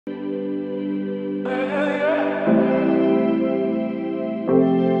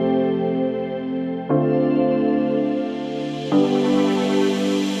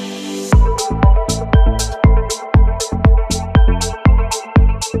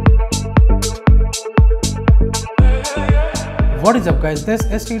What is up guys, this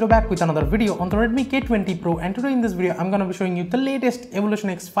is Tito back with another video on the Redmi K20 Pro, and today in this video I'm going to be showing you the latest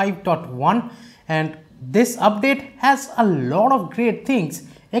EvolutionX 5.1, and this update has a lot of great things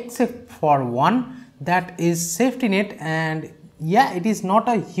except for one, that is safety net. And yeah, it is not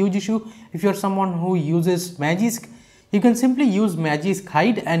a huge issue. If you're someone who uses Magisk, you can simply use Magisk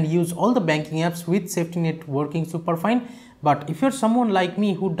Hide and use all the banking apps with safety net working super fine. But if you're someone like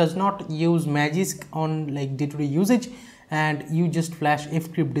me who does not use Magisk on like day-to-day usage, and you just flash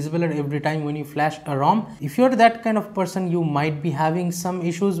fcrypt disabled every time when you flash a ROM, if you're that kind of person, you might be having some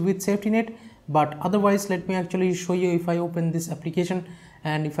issues with safety net. But otherwise, let me actually show you. If I open this application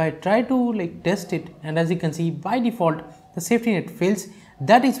and if I try to like test it, and as you can see, by default the safety net fails.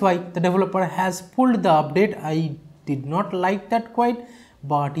 That is why the developer has pulled the update. I did not like that quite,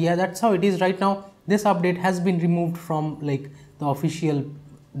 but yeah, that's how it is right now. This update has been removed from like the official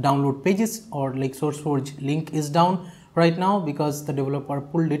download pages, or like SourceForge link is down right now because the developer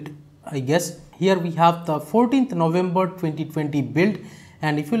pulled it, I guess. Here we have the 14th November 2020 build,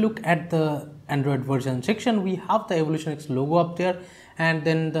 and if you look at the Android version section, we have the EvolutionX logo up there, and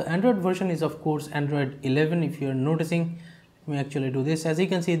then the Android version is of course Android 11. If you're noticing, let me actually do this. As you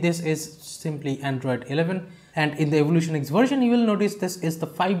can see, this is simply Android 11, and in the EvolutionX version you will notice this is the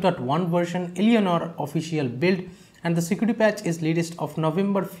 5.1 version Eleanor official build, and the security patch is latest of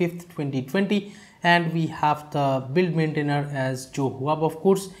November 5th 2020, and we have the build maintainer as Joe Huab, of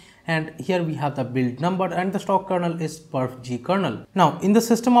course, and here we have the build number, and the stock kernel is perfg kernel. Now in the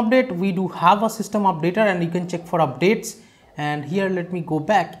system update, we do have a system updater, and you can check for updates. And here let me go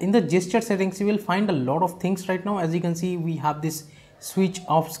back in the gesture settings. You will find a lot of things right now. As you can see, we have this switch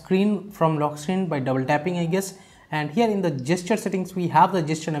off screen from lock screen by double tapping, I guess. And here in the gesture settings, we have the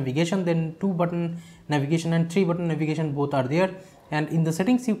gesture navigation, then 2-button navigation and 3-button navigation, both are there. And in the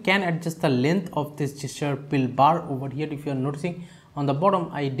settings, you can adjust the length of this gesture pill bar over here. If you are noticing on the bottom,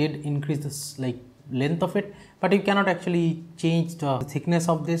 I did increase this like length of it, but you cannot actually change the thickness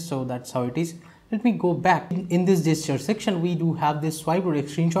of this, so that's how it is. Let me go back. In this gesture section, we do have this swipe direct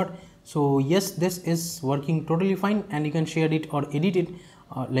screenshot. So yes, this is working totally fine, and you can share it or edit it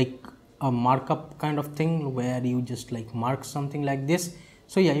like a markup kind of thing where you just like mark something like this.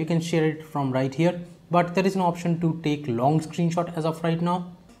 So yeah, you can share it from right here, but there is no option to take long screenshot as of right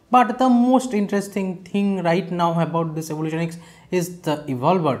now. But the most interesting thing right now about this EvolutionX is the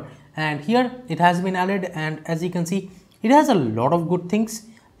evolver, and here it has been added, and as you can see, it has a lot of good things.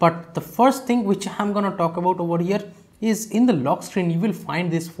 But the first thing which I'm gonna talk about over here is in the lock screen, you will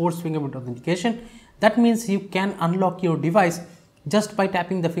find this force fingerprint authentication. That means you can unlock your device just by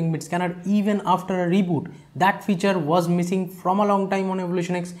tapping the fingerprint scanner even after a reboot. That feature was missing from a long time on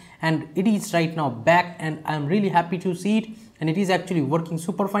EvolutionX, and it is right now back, and I'm really happy to see it, and it is actually working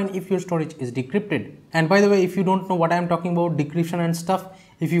super fine if your storage is decrypted. And by the way, if you don't know what I'm talking about, decryption and stuff,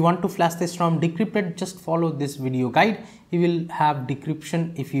 if you want to flash this ROM decrypted, just follow this video guide. You will have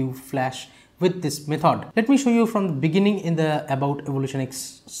decryption if you flash with this method. Let me show you from the beginning. In the about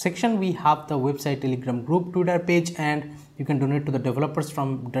EvolutionX section, we have the website, Telegram group, Twitter page, and you can donate to the developers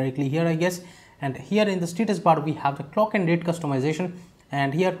from directly here, I guess. And here in the status bar, we have the clock and date customization,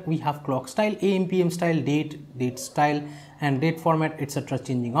 and here we have clock style, AM PM style, date style, and date format, etc.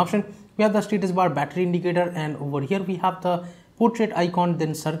 changing option. We have the status bar, battery indicator, and over here we have the portrait icon,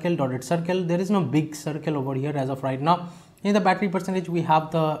 then circle, dotted circle. There is no big circle over here as of right now. In the battery percentage, we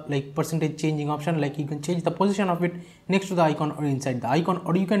have the like percentage changing option, like you can change the position of it next to the icon or inside the icon,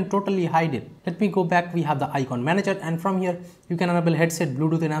 or you can totally hide it. Let me go back. We have the icon manager, and from here you can enable headset,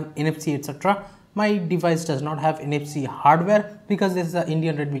 Bluetooth, NFC, etc. My device does not have NFC hardware because this is the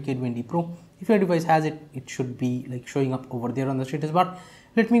Indian Redmi K20 Pro. If your device has it, it should be like showing up over there on the status bar.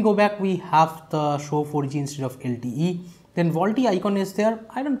 Let me go back. We have the show 4G instead of LTE. Then VoLTE icon is there.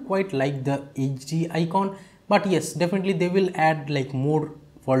 I don't quite like the HD icon, but yes, definitely they will add like more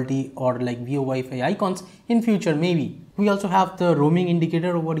VoLTE or like VoWiFi icons in future maybe. We also have the roaming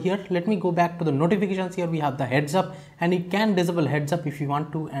indicator over here. Let me go back to the notifications. Here we have the heads up, and you can disable heads up if you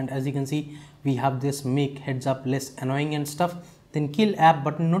want to, and as you can see, we have this make heads up less annoying and stuff. Then kill app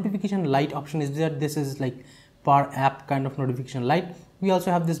button notification light option is there. This is like per app kind of notification light. We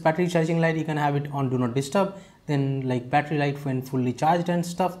also have this battery charging light. You can have it on do not disturb, then like battery light when fully charged and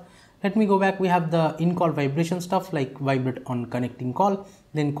stuff. Let me go back. We have the in-call vibration stuff like vibrate on connecting call,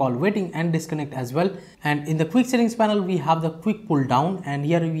 then call waiting and disconnect as well. And in the quick settings panel, we have the quick pull down, and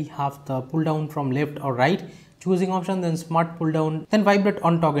here we have the pull down from left or right choosing option, then smart pull down, then vibrate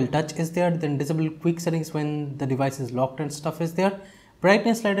on toggle touch is there, then disable quick settings when the device is locked and stuff is there.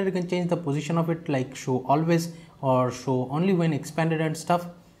 Brightness slider, you can change the position of it like show always or show only when expanded and stuff.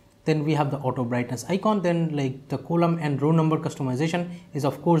 Then we have the auto brightness icon, then like the column and row number customization is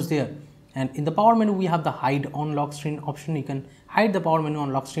of course there. And in the power menu, we have the hide on lock screen option. You can hide the power menu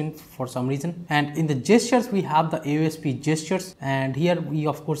on lock screen for some reason. And in the gestures, we have the AOSP gestures. And here we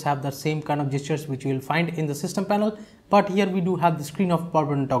of course have the same kind of gestures which you will find in the system panel. But here we do have the screen of power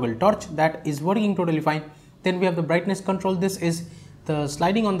button toggle torch that is working totally fine. Then we have the brightness control. This is the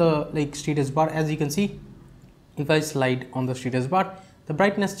sliding on the like status bar. As you can see, if I slide on the status bar, the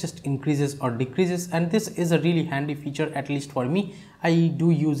brightness just increases or decreases, and this is a really handy feature, at least for me. I do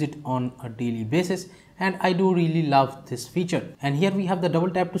use it on a daily basis and I do really love this feature. And here we have the double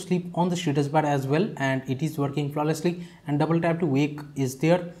tap to sleep on the status bar as well, and it is working flawlessly, and double tap to wake is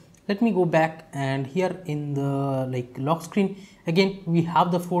there. Let me go back, and here in the like lock screen again we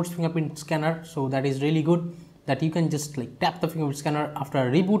have the force fingerprint scanner, so that is really good that you can just like tap the fingerprint scanner after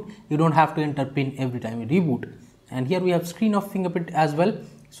a reboot. You don't have to enter pin every time you reboot. And here we have screen of fingerprint as well.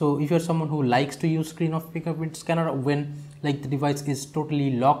 So if you're someone who likes to use screen of fingerprint scanner when like the device is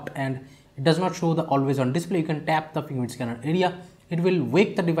totally locked and it does not show the always on display, you can tap the fingerprint scanner area. It will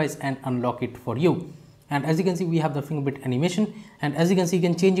wake the device and unlock it for you. And as you can see, we have the fingerprint animation, and as you can see, you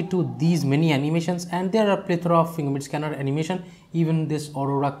can change it to these many animations, and there are a plethora of fingerprint scanner animation. Even this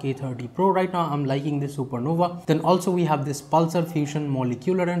Aurora K30 Pro right now, I'm liking this Supernova. Then also we have this Pulsar Fusion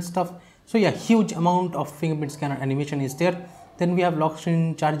Molecular and stuff. So yeah, huge amount of fingerprint scanner animation is there. Then we have lock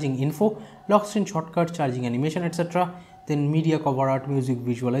screen charging info, lock screen shortcut, charging animation, etc. Then media cover art, music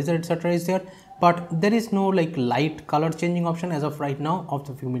visualizer, etc. is there. But there is no like light color changing option as of right now of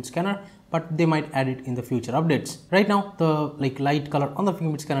the fingerprint scanner, but they might add it in the future updates. Right now the like light color on the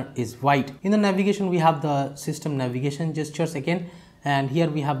fingerprint scanner is white. In the navigation, we have the system navigation gestures again, and here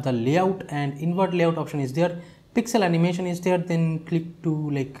we have the layout and invert layout option is there. Pixel animation is there, then click to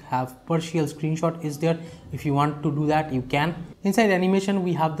like have partial screenshot is there. If you want to do that, you can. Inside animation,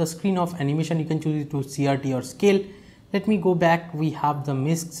 we have the screen of animation. You can choose it to CRT or scale. Let me go back. We have the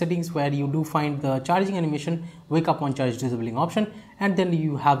MISC settings where you do find the charging animation, wake up on charge disabling option, and then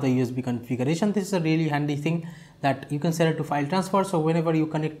you have the USB configuration. This is a really handy thing that you can set it to file transfer. So whenever you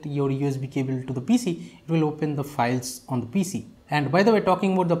connect your USB cable to the PC, it will open the files on the PC. And by the way,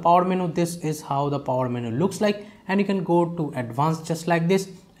 talking about the power menu, this is how the power menu looks like, and you can go to advanced just like this,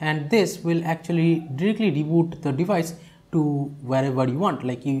 and this will actually directly reboot the device to wherever you want.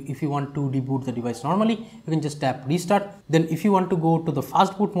 Like if you want to reboot the device normally, you can just tap restart. Then if you want to go to the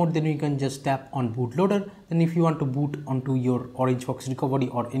fast boot mode, then you can just tap on bootloader. Then if you want to boot onto your Orange Box recovery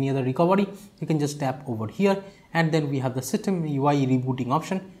or any other recovery, you can just tap over here, and then we have the system UI rebooting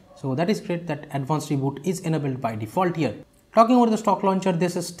option. So that is great that advanced reboot is enabled by default here. Talking about the stock launcher,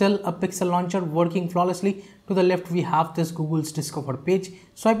 this is still a Pixel launcher working flawlessly. To the left, we have this Google's Discover page.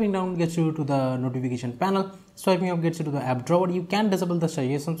 Swiping down gets you to the notification panel. Swiping up gets you to the app drawer. You can disable the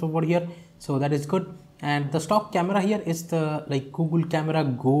suggestions over here, so that is good. And the stock camera here is the like Google Camera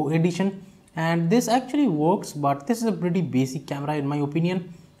Go edition, and this actually works, but this is a pretty basic camera in my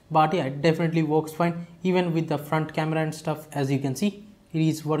opinion. But yeah, it definitely works fine. Even with the front camera and stuff, as you can see, it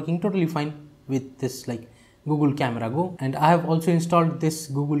is working totally fine with this like Google Camera Go. And I have also installed this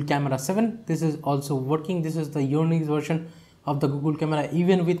Google Camera 7. This is also working. This is the Unix version of the Google Camera.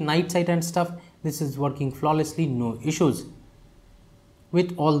 Even with night sight and stuff, this is working flawlessly, no issues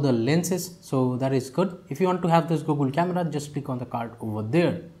with all the lenses, so that is good. If you want to have this Google Camera, just click on the card over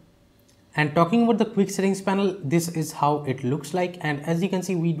there. And talking about the quick settings panel, this is how it looks like. And as you can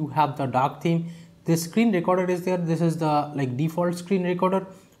see, we do have the dark theme. This screen recorder is there. This is the like default screen recorder,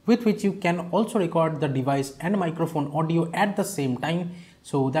 with which you can also record the device and microphone audio at the same time.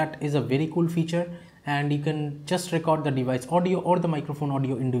 So that is a very cool feature, and you can just record the device audio or the microphone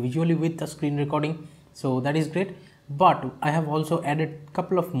audio individually with the screen recording. So that is great. But I have also added a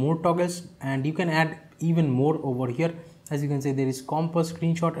couple of more toggles, and you can add even more over here. As you can see, there is compass,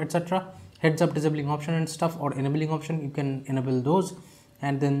 screenshot, etc. Heads up disabling option and stuff, or enabling option, you can enable those.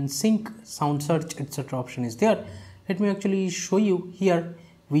 And then sync, sound search, etc. option is there. Let me actually show you here.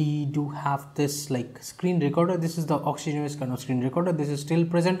 We do have this like screen recorder. This is the oxygenous kind of screen recorder. This is still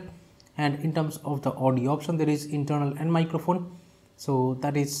present. And in terms of the audio option, there is internal and microphone. So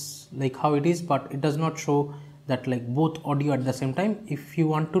that is like how it is, but it does not show that like both audio at the same time. If you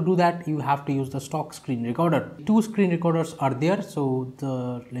want to do that, you have to use the stock screen recorder. Two screen recorders are there, so the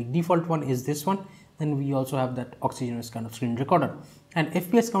like default one is this one. Then we also have that oxygenous kind of screen recorder, and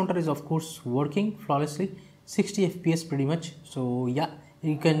FPS counter is of course working flawlessly, 60 FPS pretty much. So yeah,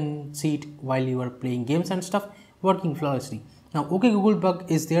 you can see it while you are playing games and stuff, working flawlessly. Now OK Google bug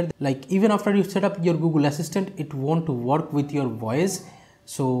is there, like even after you set up your Google Assistant, it won't work with your voice.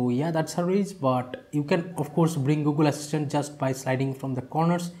 So yeah, that's how it is. But you can of course bring Google Assistant just by sliding from the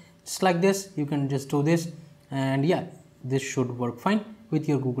corners, just like this. You can just do this, and yeah, this should work fine with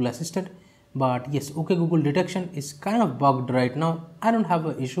your Google Assistant. But yes, OK Google detection is kind of bugged right now. I don't have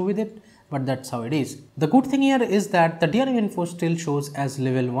an issue with it, but that's how it is. The good thing here is that the DRM info still shows as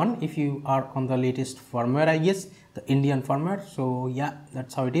level 1 if you are on the latest firmware, I guess, the Indian firmware. So yeah,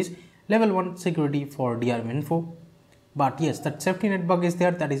 that's how it is, level 1 security for DRM info. But yes, that safety net bug is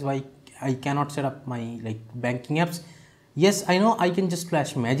there. That is why I cannot set up my like banking apps. Yes, I know I can just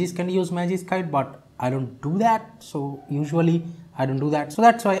flash Magisk and use Magisk Kite, but I don't do that. So usually I don't do that. So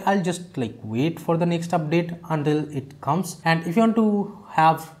that's why I'll just like wait for the next update until it comes. And if you want to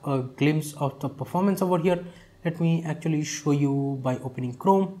have a glimpse of the performance over here, let me actually show you by opening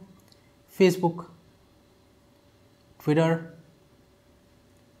Chrome, Facebook, Twitter,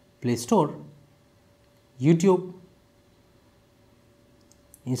 Play Store, YouTube,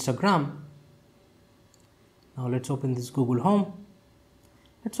 Instagram. Now let's open this Google Home.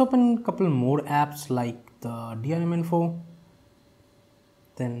 Let's open a couple more apps like the DRM info,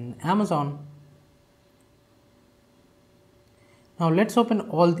 then Amazon. Now let's open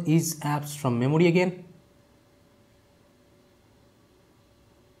all these apps from memory again.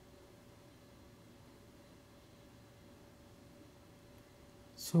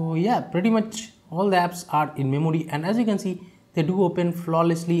 So yeah, pretty much all the apps are in memory, and as you can see, they do open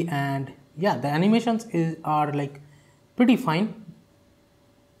flawlessly, and yeah, the animations are like pretty fine.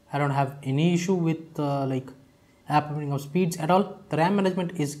 I don't have any issue with like app opening of speeds at all. The RAM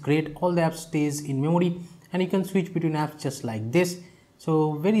management is great. All the apps stays in memory, and you can switch between apps just like this.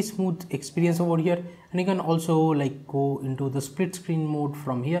 So very smooth experience over here, and you can also like go into the split screen mode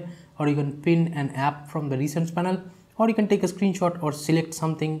from here, or you can pin an app from the recents panel, or you can take a screenshot or select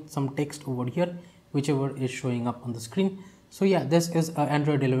something, some text over here, whichever is showing up on the screen. So yeah, this is an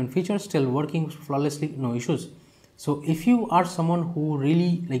Android 11 feature, still working flawlessly, no issues. So if you are someone who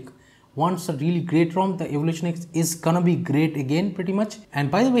really like wants a really great ROM, the EvolutionX is gonna be great again pretty much.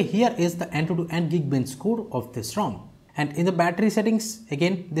 And by the way, here is the Antutu and Geekbench score of this ROM. And in the battery settings,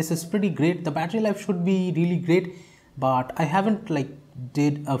 again, this is pretty great. The battery life should be really great, but I haven't like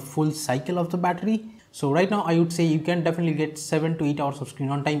did a full cycle of the battery. So right now I would say you can definitely get 7 to 8 hours of screen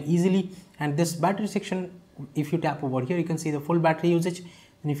on time easily. And this battery section, if you tap over here, you can see the full battery usage.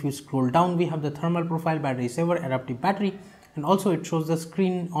 And if you scroll down, we have the thermal profile, battery saver, adaptive battery, and also it shows the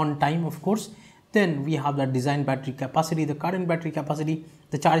screen on time, of course. Then we have the design battery capacity, the current battery capacity,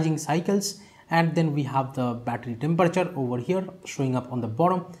 the charging cycles, and then we have the battery temperature over here showing up on the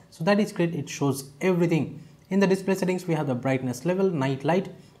bottom. So that is great, it shows everything. In the display settings, we have the brightness level, night light,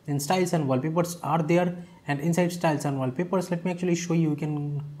 then styles and wallpapers are there. And inside styles and wallpapers, let me actually show you. You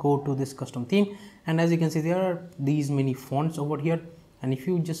can go to this custom theme, and as you can see, there are these many fonts over here. And if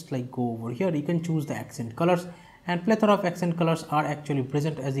you just like go over here, you can choose the accent colors, and plethora of accent colors are actually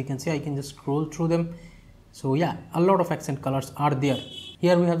present. As you can see, I can just scroll through them. So yeah, a lot of accent colors are there.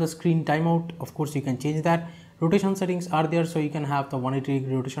 Here we have the screen timeout. Of course, you can change that. Rotation settings are there, so you can have the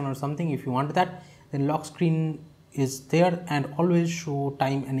 180-degree rotation or something if you want that. Then lock screen is there, and always show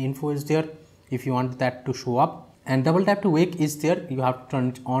time and info is there if you want that to show up. And double tap to wake is there. You have to turn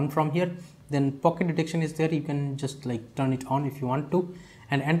it on from here. Then pocket detection is there. You can just like turn it on if you want to.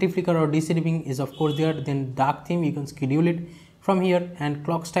 And anti-flicker or de-sleeping is of course there. Then dark theme, you can schedule it from here. And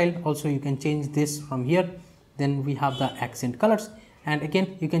clock style, also you can change this from here. Then we have the accent colors, and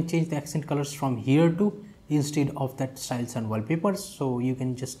again you can change the accent colors from here too, instead of that styles and wallpapers. So you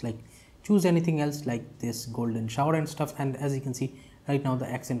can just like choose anything else like this golden shower and stuff. And as you can see right now, the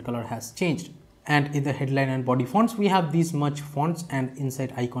accent color has changed. And in the headline and body fonts, we have these much fonts, and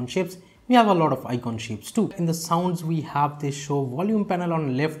inside icon shapes, we have a lot of icon shapes too. In the sounds, we have this show volume panel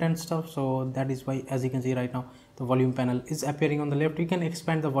on left and stuff. So that is why, as you can see right now, the volume panel is appearing on the left. You can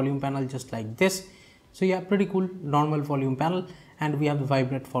expand the volume panel just like this. So yeah, pretty cool normal volume panel. And we have the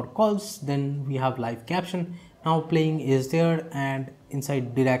vibrate for calls. Then we have live caption. Now playing is there, and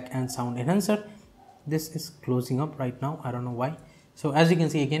inside DRAC and sound enhancer, this is closing up right now. I don't know why. So as you can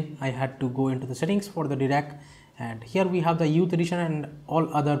see, again, I had to go into the settings for the DRAC, and here we have the youth edition and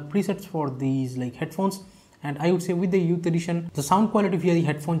all other presets for these like headphones. And I would say with the youth edition, the sound quality via the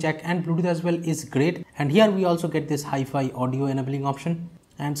headphone jack and Bluetooth as well is great. And here we also get this hi-fi audio enabling option.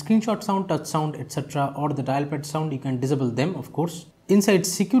 And screenshot sound, touch sound, etc. or the dial pad sound, you can disable them, of course. Inside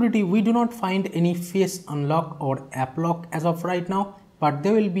security, we do not find any face unlock or app lock as of right now, but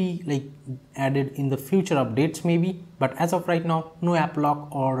they will be like added in the future updates maybe. But as of right now, no app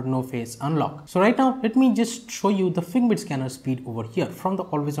lock or no face unlock. So right now, let me just show you the fingerprint scanner speed over here. From the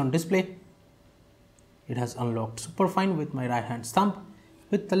always on display, it has unlocked super fine with my right hand thumb.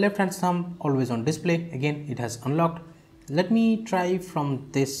 With the left hand thumb always on display, again it has unlocked. Let me try from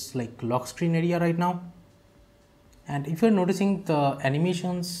this like lock screen area right now. And if you're noticing, the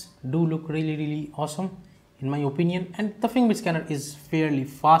animations do look really awesome in my opinion, and the fingerprint scanner is fairly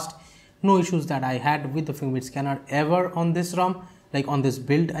fast. No issues that I had with the fingerprint scanner ever on this ROM, like on this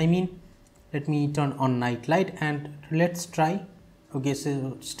build I mean. Let me turn on night light and let's try. Okay,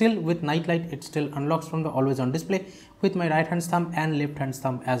 so still with night light, it still unlocks from the always on display with my right hand thumb and left hand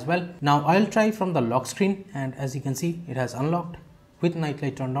thumb as well. Now I'll try from the lock screen, and as you can see, it has unlocked with night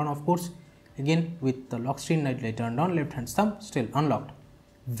light turned on, of course. Again with the lock screen, night light turned on, left hand thumb still unlocked.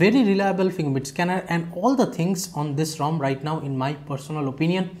 Very reliable fingerprint scanner, and all the things on this ROM right now in my personal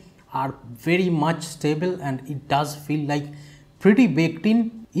opinion are very much stable, and it does feel like pretty baked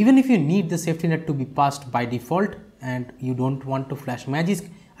in. Even if you need the safety net to be passed by default and you don't want to flash magic,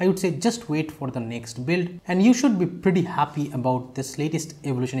 I would say just wait for the next build and you should be pretty happy about this latest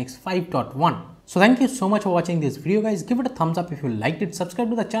EvolutionX 5.1. So thank you so much for watching this video guys. Give it a thumbs up if you liked it. Subscribe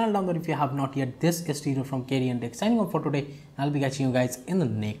to the channel down there if you have not yet. This is Tito from K20 signing off for today. I'll be catching you guys in the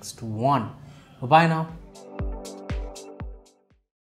next one. Bye bye now.